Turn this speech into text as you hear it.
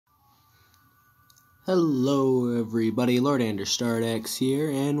Hello everybody, Lord Ander Stardex here,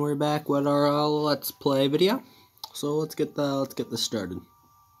 and we're back with our Let's Play video. So let's get this started.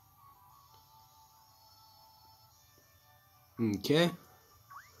 Okay.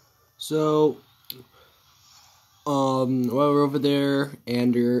 So while we're over there,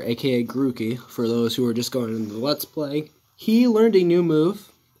 Ander, aka Grookey, for those who are just going into the Let's Play, he learned a new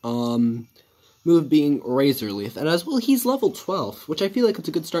move. Move being Razor Leaf, and as well he's level 12, which I feel like it's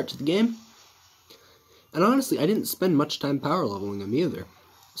a good start to the game. And honestly, I didn't spend much time power leveling him either.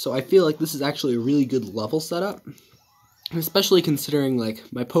 So I feel like this is actually a really good level setup. Especially considering, like,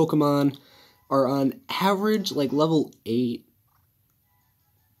 my Pokemon are on average, like, level 8.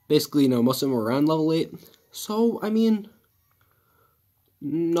 Basically, most of them are around level 8. So, I mean,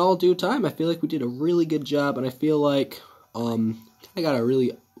 in all due time, I feel like we did a really good job. And I feel like, I got a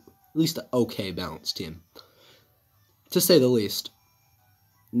really, at least an okay balanced team. To say the least.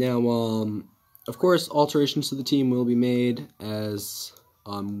 Now, of course, alterations to the team will be made as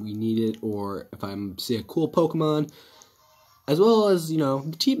we need it, or if I see a cool Pokemon. As well as,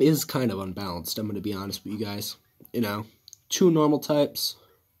 the team is kind of unbalanced, I'm going to be honest with you guys. 2 normal types,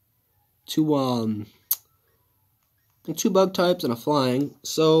 2 bug types, and a flying,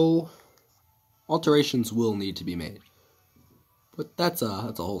 so alterations will need to be made. But that's a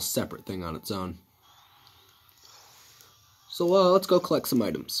whole separate thing on its own. So, let's go collect some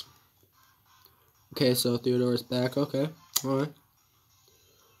items. Okay, so Theodore's back. Okay, alright.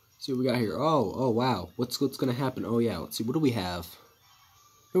 See what we got here. Oh, wow. What's gonna happen? Oh, yeah, let's see. What do we have?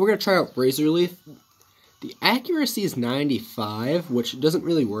 And we're gonna try out Razor Leaf. The accuracy is 95, which doesn't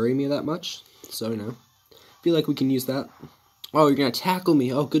really worry me that much. So, feel like we can use that. Oh, you're gonna tackle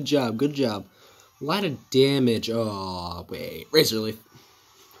me. Oh, good job, good job. A lot of damage. Oh, wait. Razor Leaf.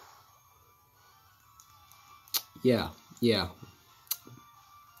 Yeah. Yep.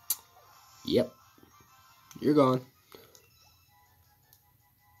 You're gone.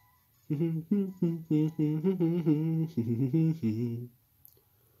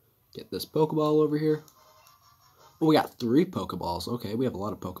 Get this Pokeball over here. Oh, we got 3 Pokeballs. Okay, we have a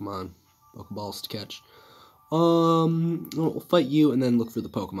lot of Pokeballs to catch. We'll fight you and then look for the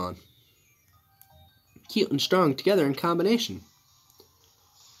Pokemon. Cute and strong together in combination.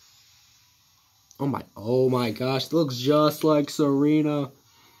 Oh my gosh, it looks just like Serena.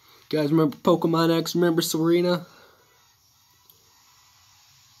 You guys remember Pokemon X? Remember Serena?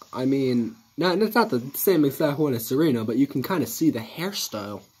 I mean, it's not the same exact one as Serena, but you can kind of see the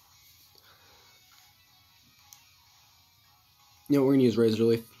hairstyle. We're going to use Razor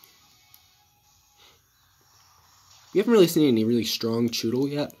Leaf. We haven't really seen any really strong Choodle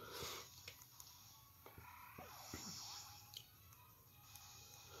yet.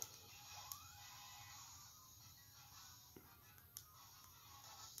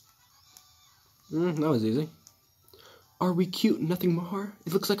 That was easy. Are we cute and nothing more?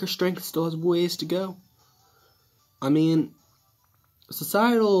 It looks like our strength still has ways to go. I mean,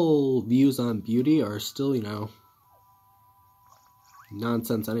 societal views on beauty are still,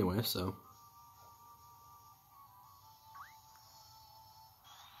 nonsense anyway, so.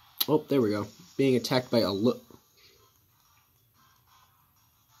 Oh, there we go. Being attacked by a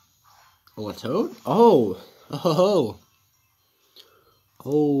Latoad? Oh.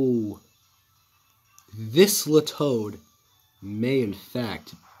 This Latoad may in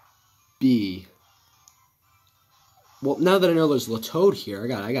fact be... Well, now that I know there's Latoad here,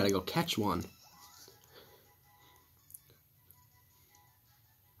 I gotta go catch one.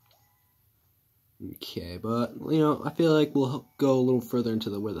 Okay, but, I feel like we'll go a little further into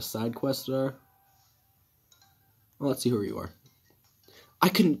where the side quests are. Well, let's see who you are. I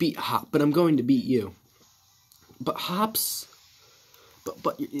couldn't beat Hop, but I'm going to beat you. But Hop's...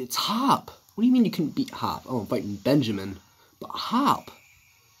 But it's Hop. What do you mean you couldn't beat Hop? Oh, I'm fighting Benjamin. But Hop!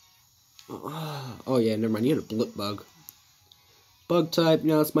 Oh yeah, never mind. You had a Blip Bug. Bug type,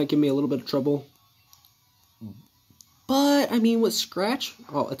 this might give me a little bit of trouble. But, I mean, with Scratch...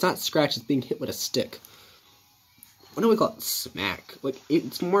 Oh, it's not Scratch, it's being hit with a stick. What do we call it? Smack. Like,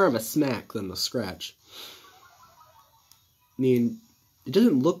 it's more of a smack than a Scratch. I mean, it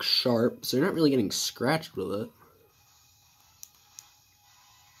doesn't look sharp, so you're not really getting scratched with it.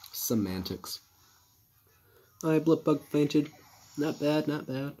 Semantics. Alright, Blip Bug fainted. Not bad, not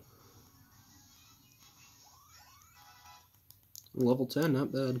bad. Level 10,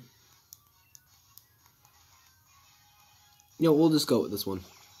 not bad. We'll just go with this one.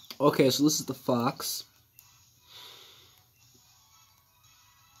 Okay, so this is the Fox.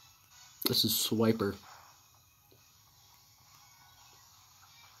 This is Swiper.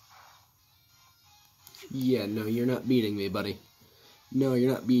 Yeah, no, you're not beating me, buddy. No,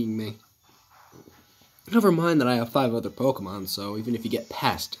 you're not beating me. Never mind that I have 5 other Pokemon, so even if you get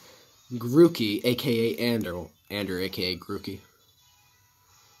past Grookey, aka Ander, aka Grookey.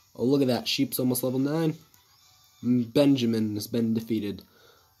 Oh, look at that. Sheep's almost level 9. Benjamin has been defeated.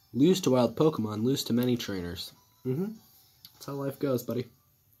 Lose to wild Pokemon, lose to many trainers. That's how life goes, buddy.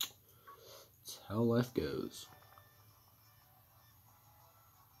 That's how life goes.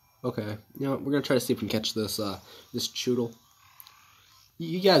 Okay, you know, we're gonna try to see if we can catch this this Choodle.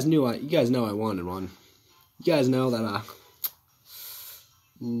 You guys know I wanted one. You guys know that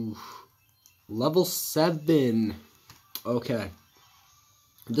level 7. Okay.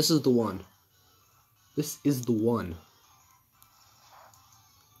 This is the one. This is the one.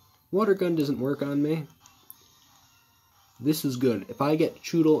 Water gun doesn't work on me. This is good. If I get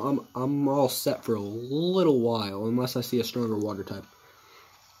Choodle, I'm all set for a little while, unless I see a stronger water type.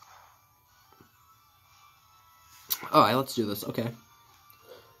 Alright, let's do this. Okay.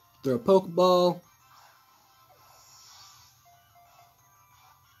 Throw a Pokeball.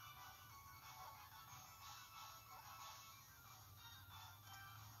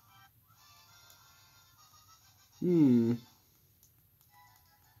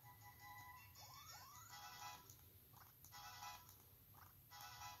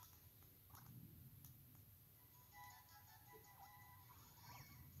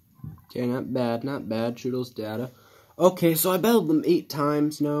 Okay, not bad, not bad. Choodle's data. Okay, so I battled them 8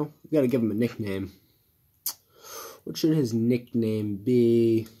 times now. We gotta give him a nickname. What should his nickname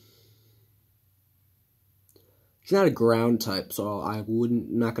be? He's not a ground type, so I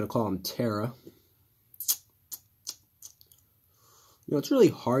not gonna call him Terra. You know, it's really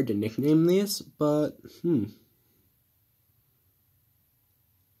hard to nickname these, but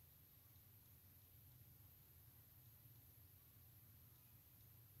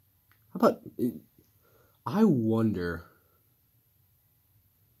How about, I wonder.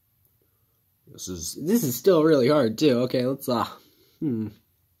 This is still really hard too. Okay, let's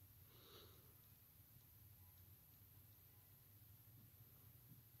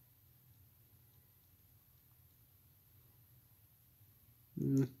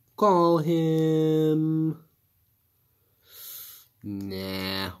call him.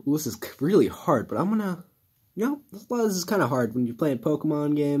 Nah. Ooh, this is really hard, but I'm gonna. You know, this is kind of hard when you're playing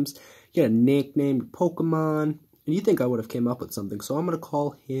Pokemon games. You get a nickname, your Pokemon, and you think I would have came up with something, so I'm gonna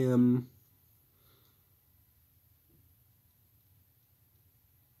call him.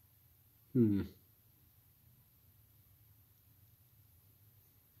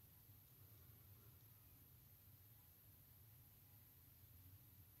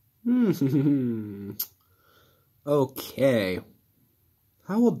 Okay.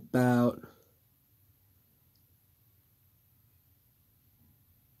 How about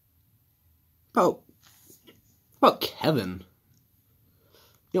Kevin?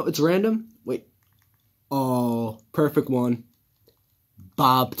 You know, it's random. Wait. Oh, perfect one.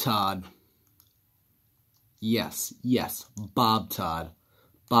 Bob Todd. Yes, Bob Todd.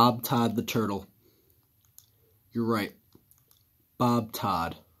 Bob Todd the turtle. You're right. Bob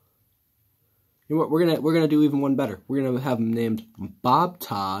Todd. You know what? We're gonna do even one better. We're gonna have him named Bob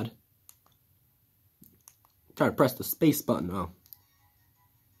Todd. Try to press the space button.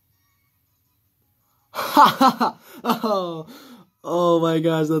 Oh my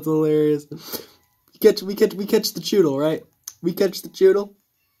gosh, that's hilarious. We catch the Choodle, right? We catch the Choodle.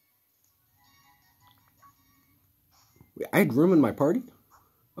 Wait, I had room in my party?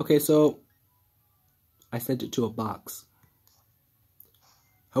 Okay, so I sent it to a box.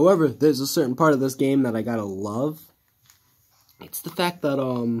 However, there's a certain part of this game that I gotta love. It's the fact that,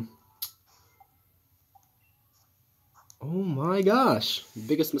 oh my gosh.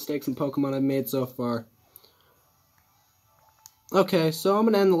 Biggest mistakes in Pokemon I've made so far. Okay, so I'm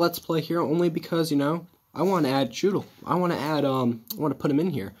gonna end the Let's Play here only because, you know, I want to add Choodle. I want to put him in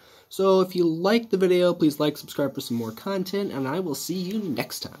here. So if you liked the video, please like, subscribe for some more content, and I will see you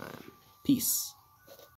next time. Peace.